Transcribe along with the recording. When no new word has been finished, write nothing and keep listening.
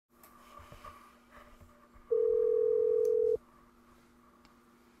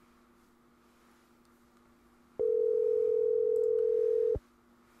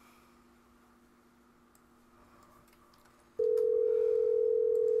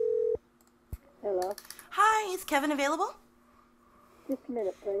Hello. Hi, is Kevin available? Just a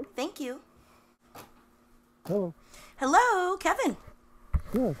minute, please. Thank you. Hello. Hello, Kevin.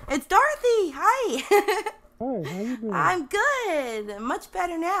 Yes. It's Dorothy. Hi. Hi, how you doing? I'm good. Much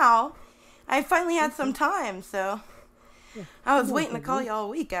better now. I finally had some time, so I was waiting to call you all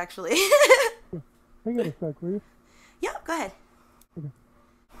week, actually. Hang on a sec, will you? Yeah, go ahead.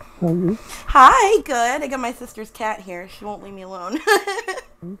 How are you? Hi, good. I got my sister's cat here. She won't leave me alone.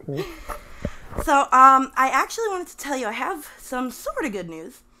 Okay. So, I actually wanted to tell you I have some sort of good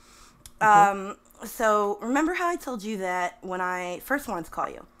news. So remember how I told you that when I first wanted to call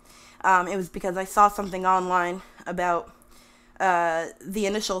you, it was because I saw something online about the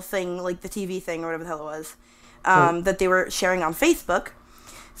initial thing, like the TV thing or whatever the hell it was, that they were sharing on Facebook.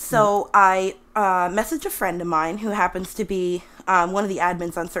 So I messaged a friend of mine who happens to be one of the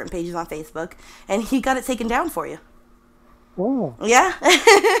admins on certain pages on Facebook, and he got it taken down for you. Wow. Yeah.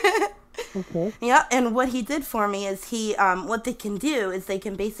 Okay. Yeah, and what he did for me is what they can do is they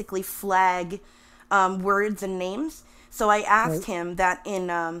can basically flag words and names. So I asked him that in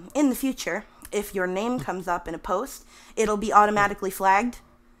the future, if your name comes up in a post, it'll be automatically flagged.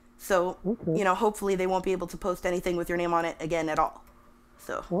 So, hopefully they won't be able to post anything with your name on it again at all.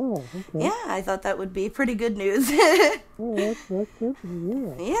 So, yeah, I thought that would be pretty good news. Oh, that's good.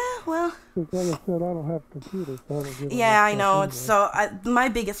 Yeah. Yeah, well. Because like I said, I don't have a computer, so I don't get Yeah, I know. My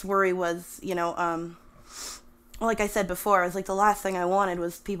biggest worry was, like I said before, I was like, the last thing I wanted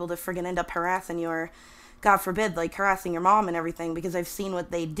was people to friggin' end up harassing you or, God forbid, like harassing your mom and everything, because I've seen what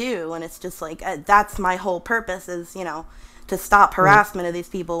they do, and it's just like, that's my whole purpose is, to stop harassment of these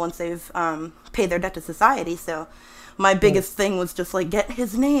people once they've paid their debt to society. So my biggest thing was just like, get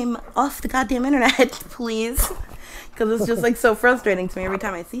his name off the goddamn internet, please. Because it's just like so frustrating to me every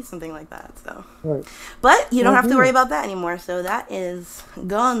time I see something like that. So, but you don't have to worry about that anymore. So that is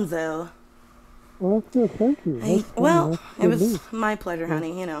gonzo. Well, that's good. Thank you. It was my pleasure,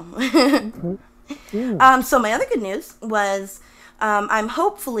 honey. Okay. Yeah. So my other good news was, I'm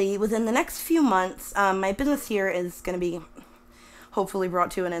hopefully within the next few months, my business here is going to be hopefully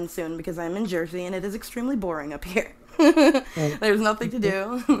brought to an end soon because I'm in Jersey and it is extremely boring up here. There's nothing to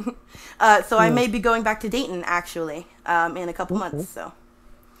do. So I may be going back to Dayton actually in a couple months. So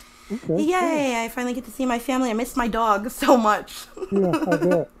yay! I finally get to see my family. I miss my dog so much. Yeah, I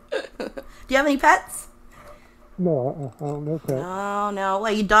bet. Do you have any pets? No, I don't know pets. Oh no!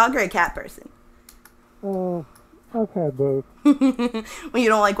 Well, you dog or a cat person? I've had both. Well, you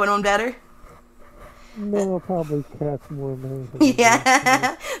don't like one of them better? No, probably cats more than anything.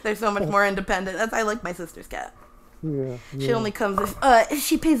 Yeah, they're so much more independent. I like my sister's cat. Yeah. She only comes if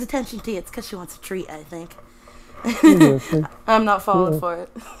she pays attention to you. It's because she wants a treat, I think. I'm not falling for it.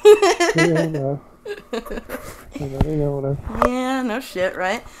 Yeah, no. Yeah, no shit,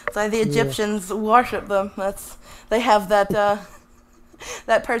 right? It's like the Egyptians worship them. They have that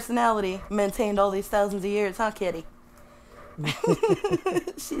that personality maintained all these thousands of years, huh, Kitty?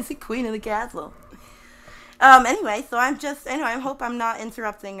 She's the queen of the castle. Anyway, so I hope I'm not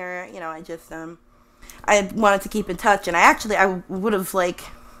interrupting or, I wanted to keep in touch, and I would have,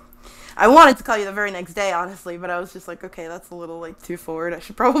 I wanted to call you the very next day, honestly, but I was just like, okay, that's a little, too forward. I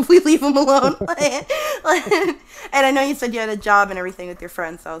should probably leave him alone. And I know you said you had a job and everything with your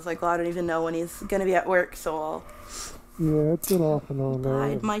friend, so I was like, well, I don't even know when he's going to be at work, so I'll... Yeah, it's been off and on there.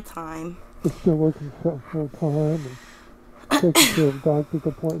 Bide my time. Just still working full time and taking care of doctor's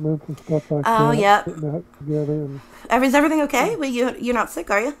appointments and stuff like that. Oh, yeah. Putting that together. And, is everything okay? Well, you're not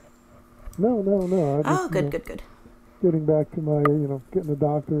sick, are you? No. Good. Getting back to my, getting a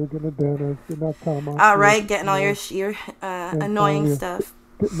doctor, getting a dentist, getting that time off. All right, getting all your annoying stuff.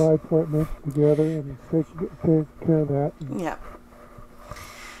 Getting my appointments together and take care of that. Yeah.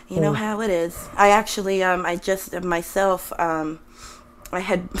 You know how it is. I actually, I just, myself, I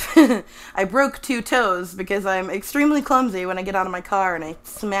had, I broke 2 toes because I'm extremely clumsy when I get out of my car, and I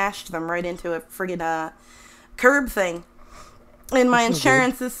smashed them right into a friggin' curb thing. And my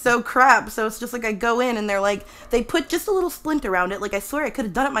insurance is so crap, so it's just like I go in and they're like, they put just a little splint around it. Like, I swear I could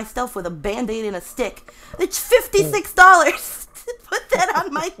have done it myself with a Band-Aid and a stick. It's $56 to put that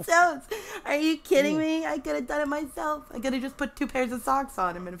on my toes. Are you kidding me? I could have done it myself. I could have just put 2 pairs of socks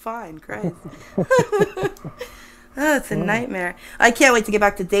on and been fine. Christ. Oh, it's a nightmare. I can't wait to get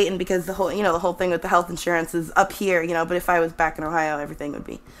back to Dayton because the whole thing with the health insurance is up here, but if I was back in Ohio, everything would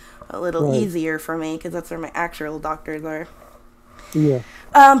be a little easier for me because that's where my actual doctors are. Yeah.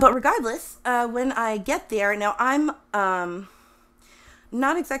 But regardless, when I get there, now I'm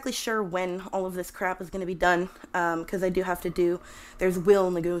not exactly sure when all of this crap is going to be done, because I do have to there's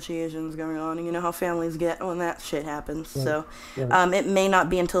will negotiations going on, and you know how families get when that shit happens. So it may not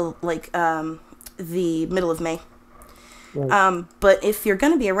be until the middle of May. Right. But if you're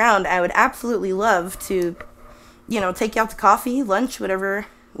going to be around, I would absolutely love to, take you out to coffee, lunch, whatever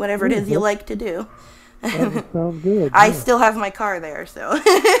it is you like to do. That sounds good. I yeah. still have my car there, so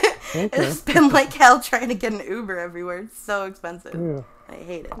Okay. it's been like hell trying to get an Uber everywhere. It's so expensive. Yeah. I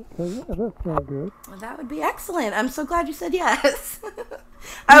hate it. So, yeah, that sounds good. Well, that would be excellent. I'm so glad you said yes.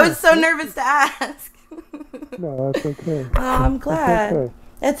 I was so nervous to ask. No, that's okay. Oh, I'm glad. Okay.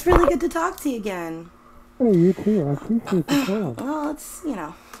 It's really good to talk to you again. Hey, you too. I appreciate the time. Well, it's,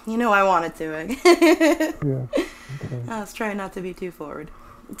 I wanted to. Yeah. Okay. I was trying not to be too forward.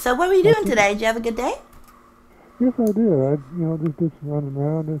 So what were you doing today? Did you have a good day? Yes, I did. I, just did some running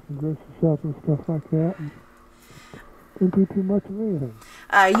around, did some grocery shopping, stuff like that. And didn't do too much of anything.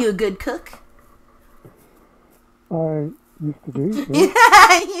 Are you a good cook? I used to be.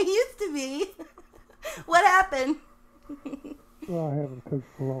 Yeah, you used to be. What happened? Well, I haven't cooked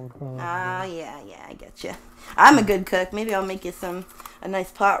for a long time. Yeah, I get you. I'm a good cook. Maybe I'll make you a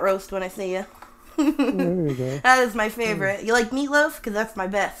nice pot roast when I see you. Yeah, there you go. That is my favorite. You like meatloaf? Because that's my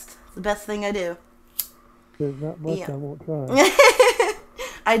best. It's the best thing I do. There's not much Yeah. I won't try.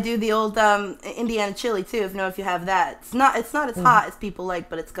 I do the old Indiana chili too. If you have that, it's not as hot as people like,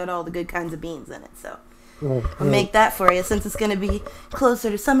 but it's got all the good kinds of beans in it. So Right. I'll make that for you since it's gonna be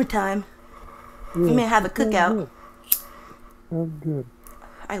closer to summertime. Yeah. You may have a cookout. Sounds good.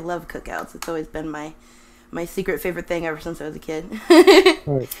 I love cookouts. It's always been my secret favorite thing ever since I was a kid.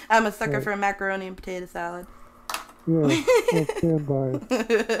 Right. I'm a sucker Right. for a macaroni and potato salad. Yeah. I'll stand by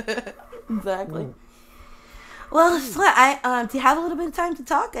it. Exactly. Right. Well, do you have a little bit of time to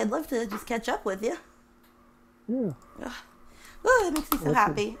talk? I'd love to just catch up with you. Yeah. Oh, that makes me so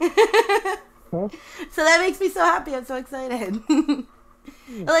happy. Huh? So that makes me so happy. I'm so excited.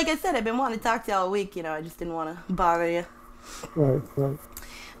 Like I said, I've been wanting to talk to you all week. I just didn't want to bother you. Right.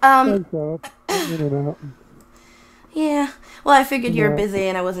 Thanks, Alex. I'm in and out. Yeah. Well, I figured you were Yeah. busy,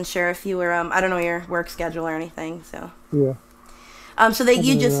 and I wasn't sure if you were. I don't know your work schedule or anything. So. Yeah. So that I'm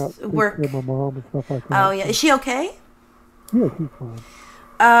you in and just out, take work. care of my mom and stuff like that. Oh yeah. Is she okay? Yeah, she's fine.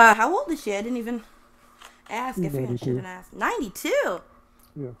 How old is she? I didn't even ask. I She's figured I 92. shouldn't ask. 92.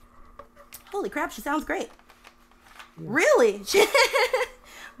 Yeah. Holy crap! She sounds great. Yeah. Really?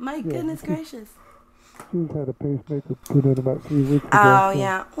 My goodness gracious. She's had a pacemaker put in about 3 weeks ago. Oh so-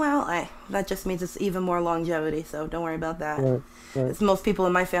 yeah. Well, that just means it's even more longevity. So don't worry about that. Right. It's most people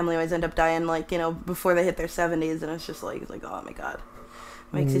in my family always end up dying before they hit their 70s, and it's just like oh my god,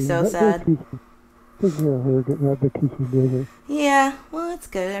 makes you so sad. Take care of her, get that keeps you busy. Yeah. Well, it's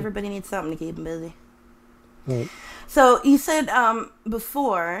good. Everybody needs something to keep them busy. Right. So you said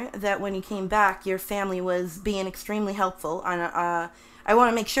before that when you came back, your family was being extremely helpful. And I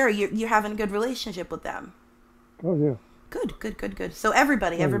want to make sure you're having a good relationship with them. Oh yeah. Good. So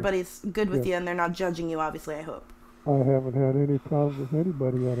everybody's good with Yeah. you, and they're not judging you. Obviously, I hope. I haven't had any problems with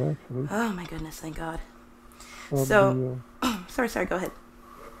anybody yet, actually. Oh my goodness, thank God. The Sorry. Go ahead.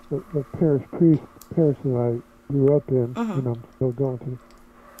 parish priest, parish that I grew up in, and I'm still going to.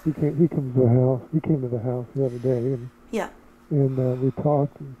 He comes to the house. He came to the house the other day, and Yeah. we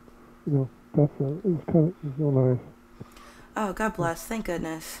talked, and it was real nice. Oh, God bless. Thank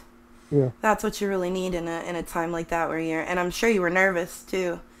goodness. Yeah. That's what you really need in a time like that and I'm sure you were nervous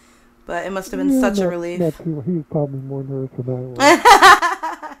too, but it must have been such a relief. Not too, he was probably more nervous than I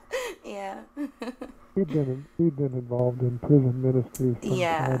was. Yeah. He'd been involved in prison ministry.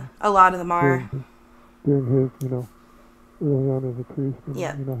 Yeah. A lot of them are. During his, early on as a priest. And,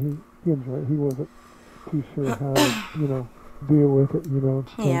 Yeah. he enjoyed it. He wasn't too sure how to, deal with it,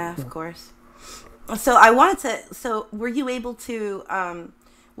 Yeah, so, of course. So were you able to,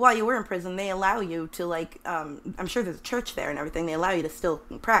 while you were in prison, they allow you to I'm sure there's a church there and everything, they allow you to still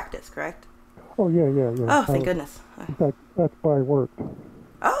practice, correct? Oh, yeah. Oh, thank goodness. In fact, that's why I worked.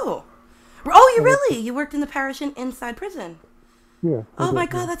 Oh, you worked in the parish inside prison? Yeah. Oh my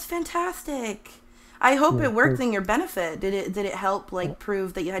God, that's fantastic. I hope it worked in your benefit. Did it help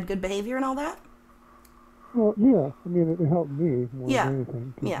prove that you had good behavior and all that? Well, yeah. I mean, it helped me more Yeah. than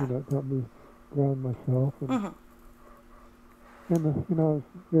anything. 'Cause, Yeah. It helped me ground myself. And, Mm-hmm. and I was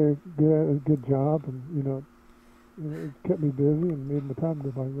very good at a good job. And, it kept me busy and made my time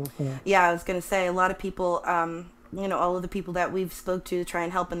go by real fast. Yeah, I was going to say, a lot of people, all of the people that we've spoke to try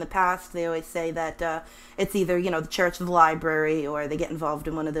and help in the past, they always say that it's either, the church or the library, or they get involved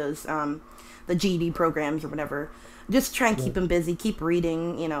in one of those, the GED programs or whatever. Just try and keep them busy, keep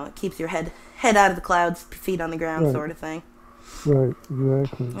reading, it keeps your head out of the clouds, feet on the ground sort of thing. Right,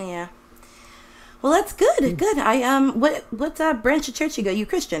 exactly. Yeah. Well, that's good. Good. What branch of church you go? You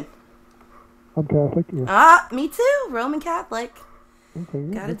Christian? I'm Catholic, yeah. Ah, me too. Roman Catholic. Okay,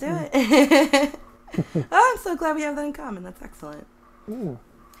 yeah, Gotta do that's it. I'm so glad we have that in common. That's excellent. Yeah.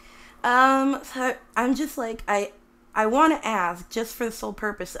 So I'm just like, I want to ask, just for the sole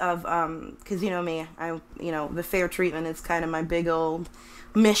purpose of, because you know me, the fair treatment is kind of my big old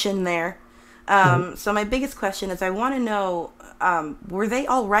mission there. Right. So my biggest question is, I want to know, were they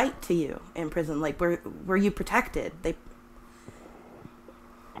all right to you in prison? Like, were you protected?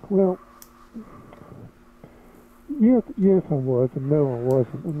 Well, yes, I was, and no, I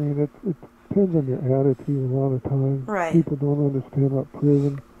wasn't. I mean, it depends on your attitude a lot of times. Right. People don't understand about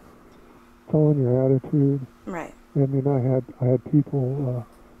prison. It's all in your attitude. Right. I mean, I had people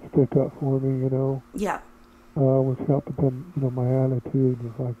stick up for me, Yeah. which helped, but then, my attitude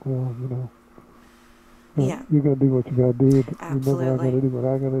was like, well, Yeah. you're going to do what you got to do, but Absolutely. remember, I got to do what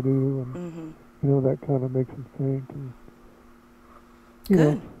I got to do, and, Mm-hmm. that kind of makes them think. And,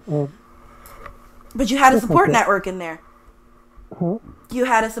 Good. But you had a support network in there. Huh? You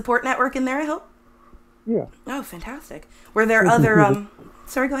had a support network in there, I hope? Yeah. Oh, fantastic. Were there other,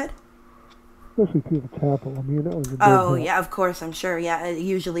 sorry, go ahead. Especially through the chapel. I mean, that was a big Oh, help. yeah, of course, I'm sure. Yeah, it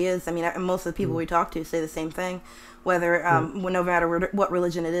usually is. I mean, most of the people we talk to say the same thing. Whether, no matter what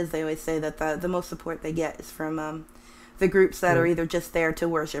religion it is, they always say that the most support they get is from the groups that are either just there to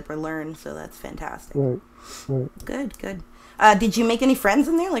worship or learn. So that's fantastic. Right. Good. Did you make any friends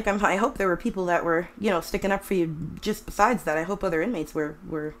in there? Like, I hope there were people that were, sticking up for you just besides that. I hope other inmates were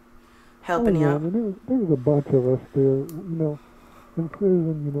helping you I out. mean, there was a bunch of us there, in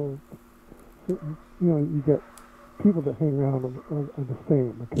prison, certain, you got people that hang around are the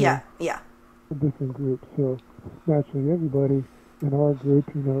same, okay? Yeah. Different groups, so naturally everybody in our group,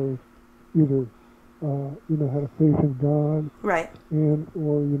 is either, had a faith in God, Right.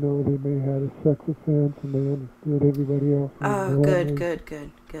 or, they may have had a sex offense and they understood everybody else. Oh, good.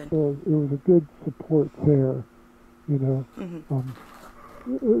 So it was a good support there, Mm-hmm.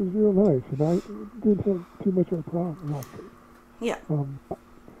 It was real nice, and I didn't have too much of a problem with it. Yeah.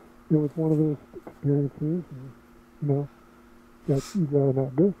 It was one of those experiences, and, that you'd rather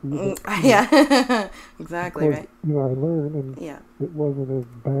not go through. But, Yeah. Exactly, course, right. I learned, and Yeah. it wasn't as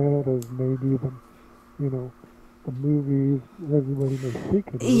bad as maybe the movies everybody may think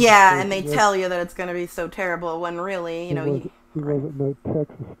it is. Yeah, and they tell you that it's going to be so terrible when really, it wasn't no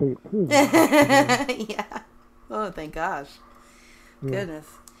Texas state prison. Yeah. Oh, thank gosh. Yeah. Goodness.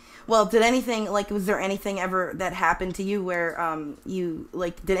 Well, was there anything ever that happened to you where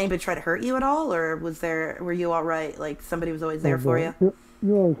did anybody try to hurt you at all, or were you all right? Like, somebody was always there for you?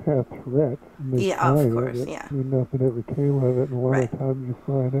 You always have threats. Yeah, of course, yeah. I mean, nothing ever came of it, and a lot of times you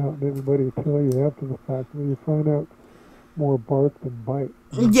find out, and everybody will tell you after the fact, when you find out more bark than bite.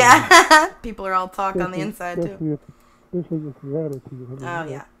 Yeah, people are all talk on the inside, too. Especially with your attitude. I mean, Oh,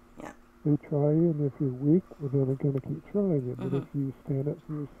 yeah. They try you, and if you're weak, well, then they're going to keep trying you. But if you stand up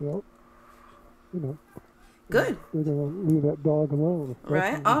for yourself, Good. they're going to leave that dog alone.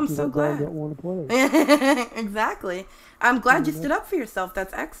 Right? Oh, I'm so glad. Dog don't want to play. Exactly. I'm glad you stood up for yourself.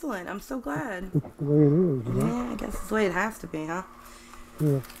 That's excellent. I'm so glad. It's the way it is. Yeah, I guess it's the way it has to be, huh?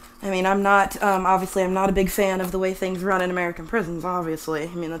 Yeah. I mean, I'm not, obviously, I'm not a big fan of the way things run in American prisons, obviously.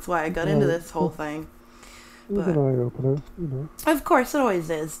 I mean, that's why I got into this whole thing. It was an eye-opener, Of course, it always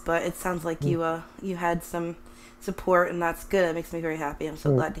is, but it sounds like you had some support, and that's good. It makes me very happy. I'm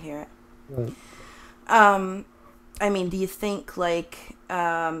so glad to hear it. Right. I mean, do you think, like,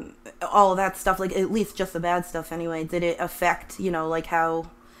 all of that stuff, like, at least just the bad stuff anyway, did it affect, like, how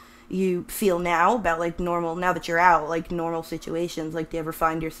you feel now about, like, normal, now that you're out, like, normal situations? Like, do you ever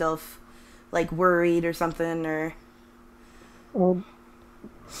find yourself, like, worried or something, or...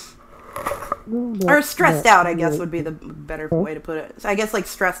 No, or stressed out, I guess, would be the better way to put it. So I guess, like,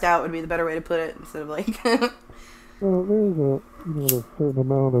 stressed out would be the better way to put it, instead of, like... Well, there's a certain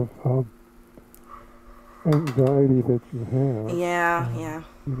amount of anxiety that you have. Yeah.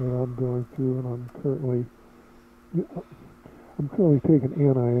 I'm going through, and I'm currently taking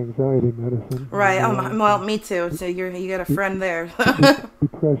anti-anxiety medicine. Right. Well, me too. So you got a friend there.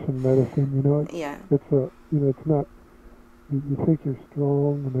 Depression medicine. Yeah. It's it's not. You think you're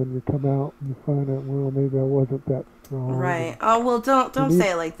strong, and then you come out and you find out, well, maybe I wasn't that strong. Right. Oh, well, don't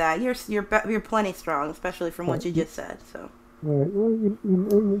say it like that. You're plenty strong, especially from what you just said. So. Right. Well,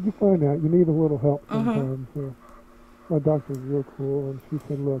 you find out you need a little help sometimes. My doctor's real cool, and she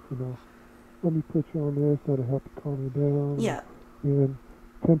said, look, let me put you on this. That'll help you calm you down. Yeah. And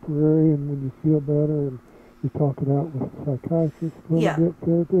temporary, and when you feel better, and you talk it out with a psychiatrist, a little bit,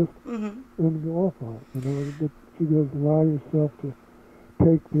 therapist, and then you go off on it. She goes, allow yourself to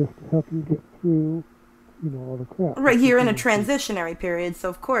take this to help you get through, all the crap. Right, you're in a transitionary period, so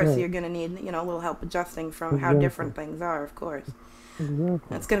of course you're going to need, a little help adjusting from how different things are, of course.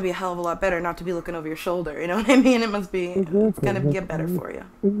 Exactly. It's going to be a hell of a lot better not to be looking over your shoulder. You know what I mean? It must be. Exactly. It's going to get better for you.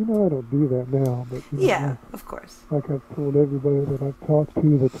 And I don't do that now, but yeah, of course. Like I've told everybody that I've talked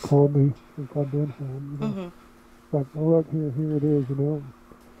to that's called me since I've been home. Like, oh, look, here it is.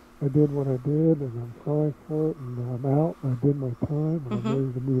 I did what I did, and I'm sorry for it, and I'm out. I did my time, and I'm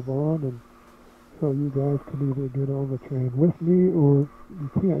ready to move on. And so you guys can either get on the train with me, or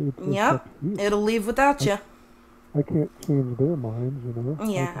you can't. Yep, it'll leave without you. I can't change their minds,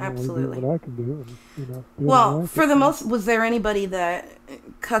 Yeah, I can absolutely. only do what I can do, and, well, for the most, was there anybody that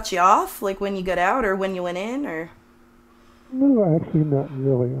cut you off, like when you got out or when you went in, or? No, actually, not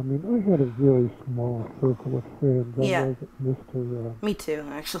really. I mean, I had a really small circle of friends. I wasn't Mr. Me too,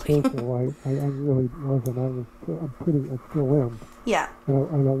 actually. Social. I really wasn't. I still am. Yeah.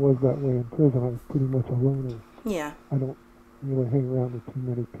 And I was that way in prison. I was pretty much a loner. Yeah. I don't really hang around with too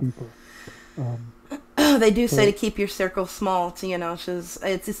many people. They do say to keep your circle small.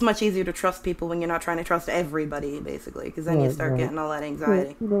 It's much easier to trust people when you're not trying to trust everybody, basically, because then you start getting all that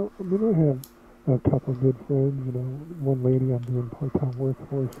anxiety. Well, I mean, I have a couple of good friends. One lady I'm doing part-time work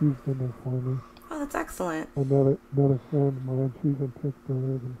for, she's been there for me. Oh, that's excellent. Another friend of mine, she's in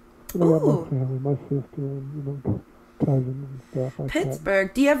Pittsburgh, and I got my family, my sister, and cousins and stuff like Pittsburgh.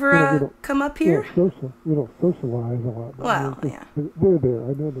 that. Do you ever come up here? We don't socialize a lot. But well, they're there.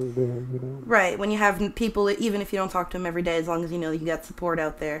 I know they're there. Right. When you have people, even if you don't talk to them every day, as long as you know you got support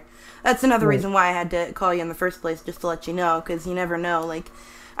out there. That's another reason why I had to call you in the first place, just to let you know, because you never know. Like,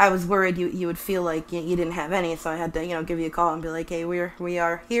 I was worried you would feel like you didn't have any, so I had to give you a call and be like, hey, we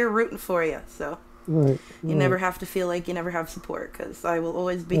are here rooting for you. So you never have to feel like you never have support, because I will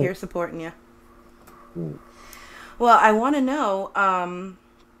always be here supporting you. Right. Well, I want to know,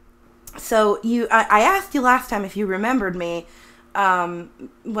 so I asked you last time if you remembered me when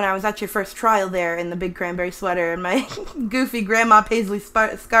I was at your first trial there in the big cranberry sweater and my goofy Grandma Paisley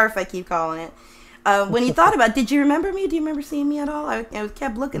scarf, I keep calling it. When you thought about it, did you remember me? Do you remember seeing me at all? I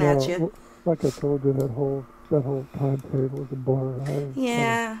kept looking at you. Like I told you, that whole timetable was a blur.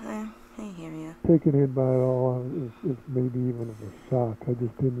 I hear you. Taken in by it all, it's maybe even a shock. I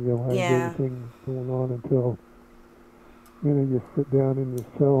just didn't realize everything was going on until... you sit down in your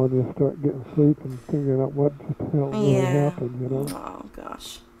cell and you start getting sleep and figuring out what the hell really happened, Oh,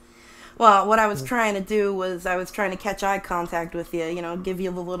 gosh. Well, what I was trying to do was I was trying to catch eye contact with you, give you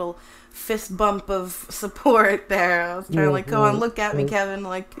the little fist bump of support there. I was trying to, come on, look at me, Kevin,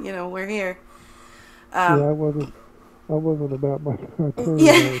 we're here. I wasn't about my turn.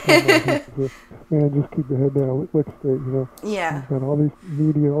 Man, just keep your head down, look straight, Yeah. You've got all these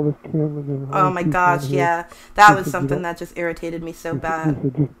media, all this cameras. And oh my gosh, yeah. That was something that just irritated me so bad.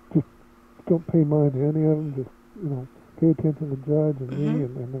 Just don't pay mind to any of them. Just, pay attention to the judge and me,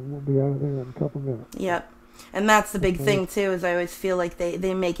 and then we'll be out of there in a couple minutes. Yep. And that's the big thing, too, is I always feel like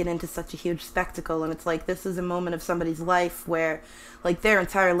they make it into such a huge spectacle, and it's like this is a moment of somebody's life where, their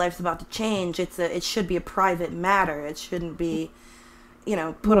entire life's about to change. It should be a private matter. It shouldn't be,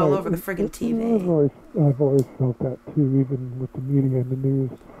 put all over the friggin' TV. I've always felt that, too, even with the media and the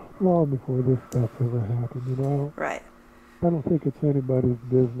news, long before this stuff ever happened, Right. I don't think it's anybody's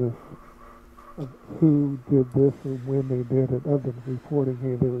business of who did this or when they did it, other than reporting,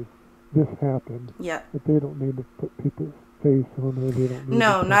 hey, this happened. Yeah. But they don't need to put people's face on it. They don't need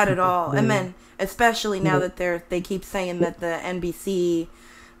no, not at all. And then, especially now that they keep saying that the NBC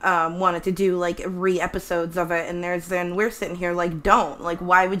wanted to do re-episodes of it, and then we're sitting here don't.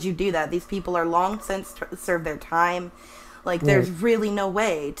 Why would you do that? These people are long since served their time. There's really no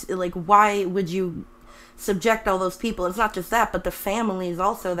way to, why would you subject all those people? It's not just that, but the families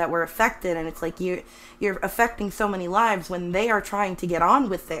also that were affected, and it's you're affecting so many lives when they are trying to get on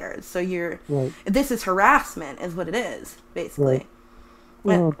with theirs. So this is harassment, is what it is, basically. Right.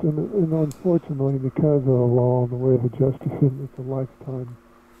 Well, and unfortunately, because of the law and the way the justice is, it's a lifetime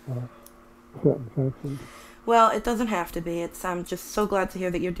sentence, actually. Well, it doesn't have to be. I'm just so glad to hear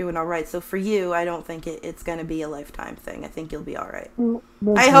that you're doing all right. So for you, I don't think it's going to be a lifetime thing. I think you'll be all right. Well,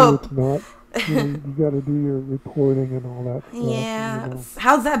 I hope. It's not. You got to do your reporting and all that stuff. Yeah.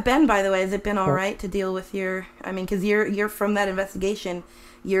 How's that been, by the way? Has it been all right to deal with because you're from that investigation,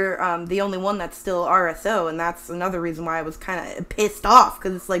 you're the only one that's still RSO, and that's another reason why I was kind of pissed off,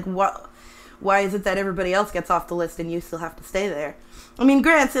 because it's why is it that everybody else gets off the list and you still have to stay there? I mean,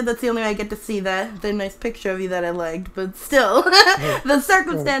 granted, that's the only way I get to see the nice picture of you that I liked, but still, the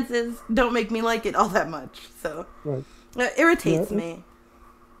circumstances don't make me like it all that much, so it irritates me.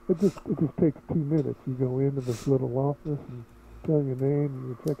 It just takes 2 minutes. You go into this little office and tell your name, and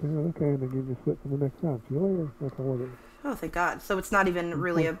you check in, okay, and they give you a slip for the next time. See you later. That's all it is. Oh, thank God. So it's not even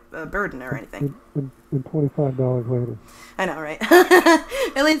really a burden or anything. And $25 later. I know, right?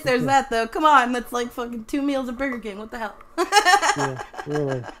 At least there's that, though. Come on, that's like fucking 2 meals at Burger King. What the hell? Yeah,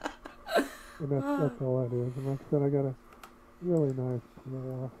 really. And that's all that is. And like I said, I got a really nice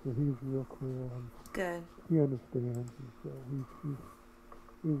parole officer. He's real cool. And Good. he understands. And so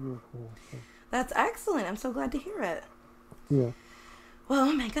he's real cool. So. That's excellent. I'm so glad to hear it. Yeah. Well,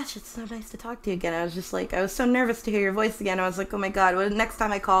 oh my gosh, it's so nice to talk to you again. I was just like, I was so nervous to hear your voice again. I was like, oh my God, well, next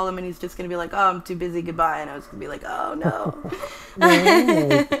time I call him and he's just going to be like, oh, I'm too busy, goodbye. And I was going to be like, oh no.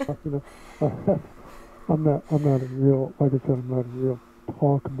 I'm not a real, like I said, I'm not a real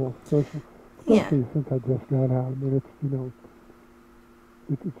talkable person. Especially since I just got out. I mean, it's, you know,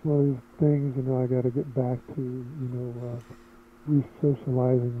 it's one of these things, you know, I got to get back to, you know,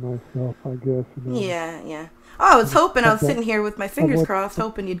 re-socializing myself, I guess. You know. Yeah. Oh, I was hoping, I was sitting here with my fingers crossed,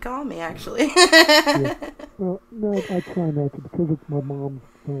 hoping you'd call me, actually. Yeah. Well, no, I try not to, because it's my mom's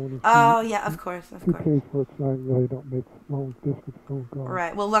phone. Oh, yeah, of course. She pays for it, so I really don't make long distance phone calls.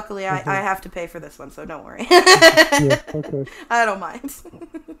 Right. Well, luckily, I have to pay for this one, so don't worry. Yeah, okay. I don't mind.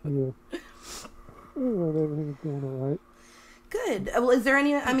 Yeah. Well, everything's going all right. Good. Well, is there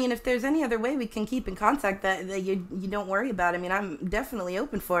any, I mean, if there's any other way we can keep in contact that you don't worry about, I mean, I'm definitely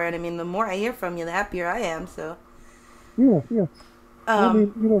open for it. I mean, the more I hear from you, the happier I am, so. Yeah. I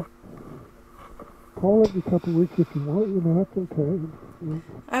mean, you know, call every couple of weeks if you want, you know, that's okay. Yeah.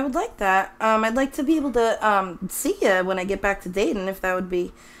 I would like that. I'd like to be able to see you when I get back to Dayton, if that would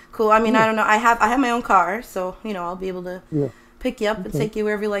be cool. I mean, I don't know. I have my own car, so, you know, I'll be able to pick you up and take you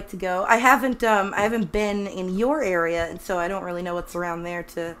wherever you like to go. I haven't been in your area, and so I don't really know what's around there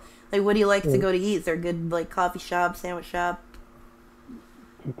to, like, what do you like to go to eat? Is there a good, like, coffee shop, sandwich shop?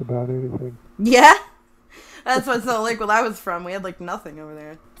 Just about anything. Yeah? That's what's so, like, where I was from. We had, like, nothing over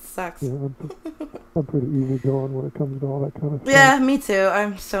there. It sucks. Yeah, I'm pretty easy going when it comes to all that kind of stuff. Yeah, me too.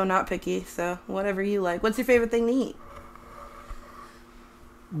 I'm so not picky, so whatever you like. What's your favorite thing to eat?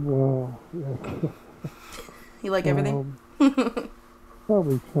 Wow. Yeah. You like everything?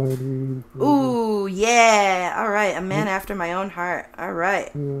 Probably Chinese. Maybe. Ooh, yeah. All right. A man after my own heart. All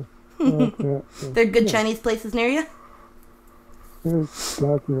right. Yeah. I like that. So, there are good Chinese places near you? There's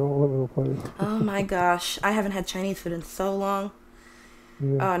spots here all over the place. Oh my gosh. I haven't had Chinese food in so long.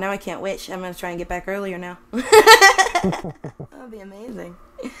 Yeah. Oh, now I can't wait. I'm going to try and get back earlier now. That'll be amazing.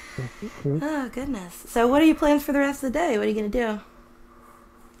 Okay. Oh, goodness. So what are your plans for the rest of the day? What are you going to do?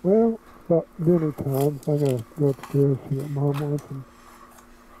 Well, about dinner time, so I gotta go upstairs see what Mom wants and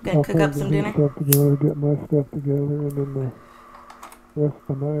Gonna cook up some dinner? Stuff together, get my stuff together, and then the rest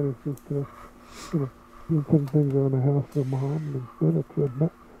of the night is just you know, doing some things around the house for Mom, and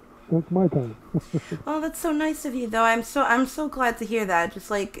then that's my time. Oh, that's so nice of you, though. I'm so glad to hear that.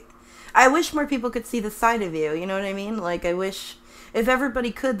 Just like, I wish more people could see the side of you. You know what I mean? Like, I wish if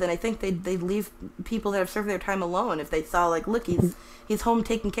everybody could, then I think they'd leave people that have served their time alone if they saw, like, look, he's home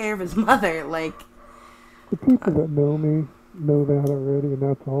taking care of his mother. Like, the people that know me know that already, and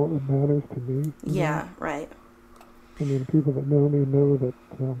that's all that matters to me. Yeah, right. I mean, people that know me know that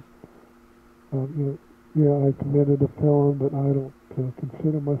you know, I committed a felon, but I don't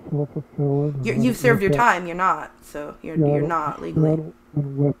consider myself a felon. You've served your time. You're not. So you're not legally. I don't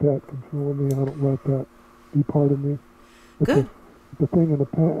let that control me. I don't let that be part of me. Good. The thing in the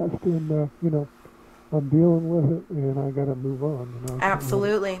past, and you know, I'm dealing with it, and I got to move on. You know?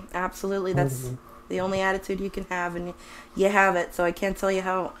 Absolutely. That's the only attitude you can have, and you have it. So I can't tell you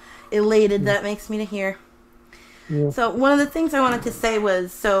how elated that makes me to hear. Yeah. So one of the things I wanted to say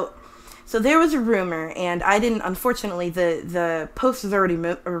was, so there was a rumor, and I didn't, unfortunately, the post was already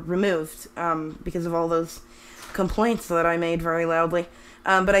removed because of all those complaints that I made very loudly.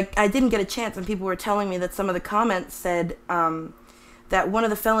 But I didn't get a chance, and people were telling me that some of the comments said that one of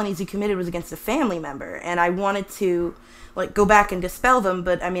the felonies he committed was against a family member, and I wanted to, like, go back and dispel them,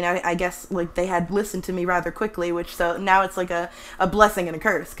 but I mean, I guess, like, they had listened to me rather quickly, which, so now it's like a blessing and a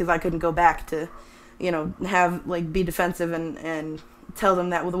curse, because I couldn't go back to, you know, have, like, be defensive and tell them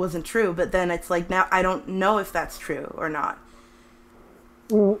that wasn't true, but then it's like, now I don't know if that's true or not.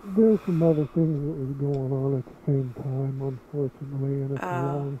 Well, there's some other things that was going on at the same time, unfortunately, and it's a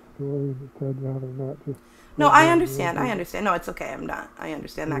long story that I'd rather not just... No, I understand. No, it's okay. I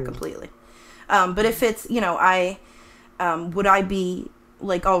understand that completely. But if it's, you know, would I be,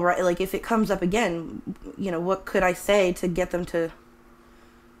 like, all right, like, if it comes up again, you know, what could I say to get them to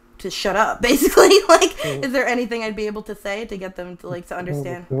shut up, basically. Like, is there anything I'd be able to say to get them to, like, to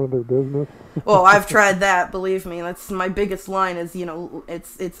understand? None of their business. Well, I've tried that, believe me. That's my biggest line is, you know,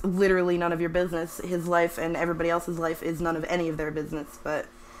 it's literally none of your business. His life and everybody else's life is none of any of their business, but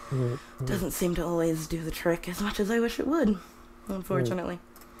it doesn't seem to always do the trick as much as I wish it would, unfortunately.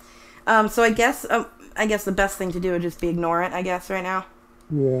 So I guess the best thing to do would just be ignore it, I guess, right now.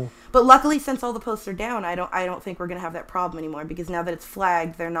 Yeah. But luckily, since all the posts are down, I don't think we're gonna have that problem anymore, because now that it's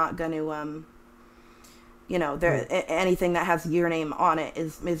flagged, they're not gonna you know, anything that has your name on it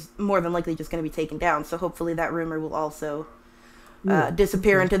is more than likely just gonna be taken down. So hopefully that rumor will also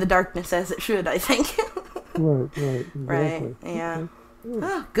disappear into the darkness as it should, I think. Right. Exactly. Right. Yeah. Okay.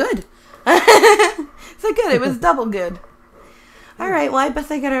 Oh, good. So good. It was double good. All right. Well, I guess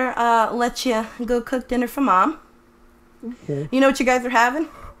I gotta let you go cook dinner for Mom. Okay. You know what you guys are having?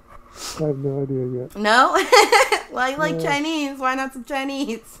 I have no idea yet. No? Well, you like Chinese. Why not some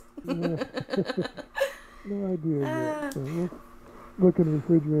Chinese? Yeah. No idea yet. So we'll look in the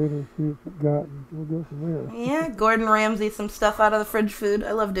refrigerator and see what we've got, and we'll go from there. Yeah, Gordon Ramsay, some stuff out of the fridge food.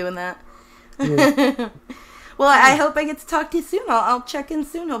 I love doing that. Yeah. Well, I hope I get to talk to you soon. I'll check in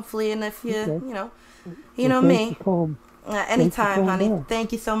soon, hopefully. And if you, Okay. you know me. Anytime, honey. back.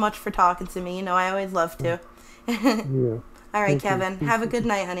 Thank you so much for talking to me. You know, I always love to. Yeah. All right, Thank you. Kevin. Have a good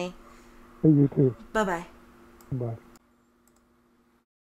night, honey. Hey, you too. Bye-bye. Bye.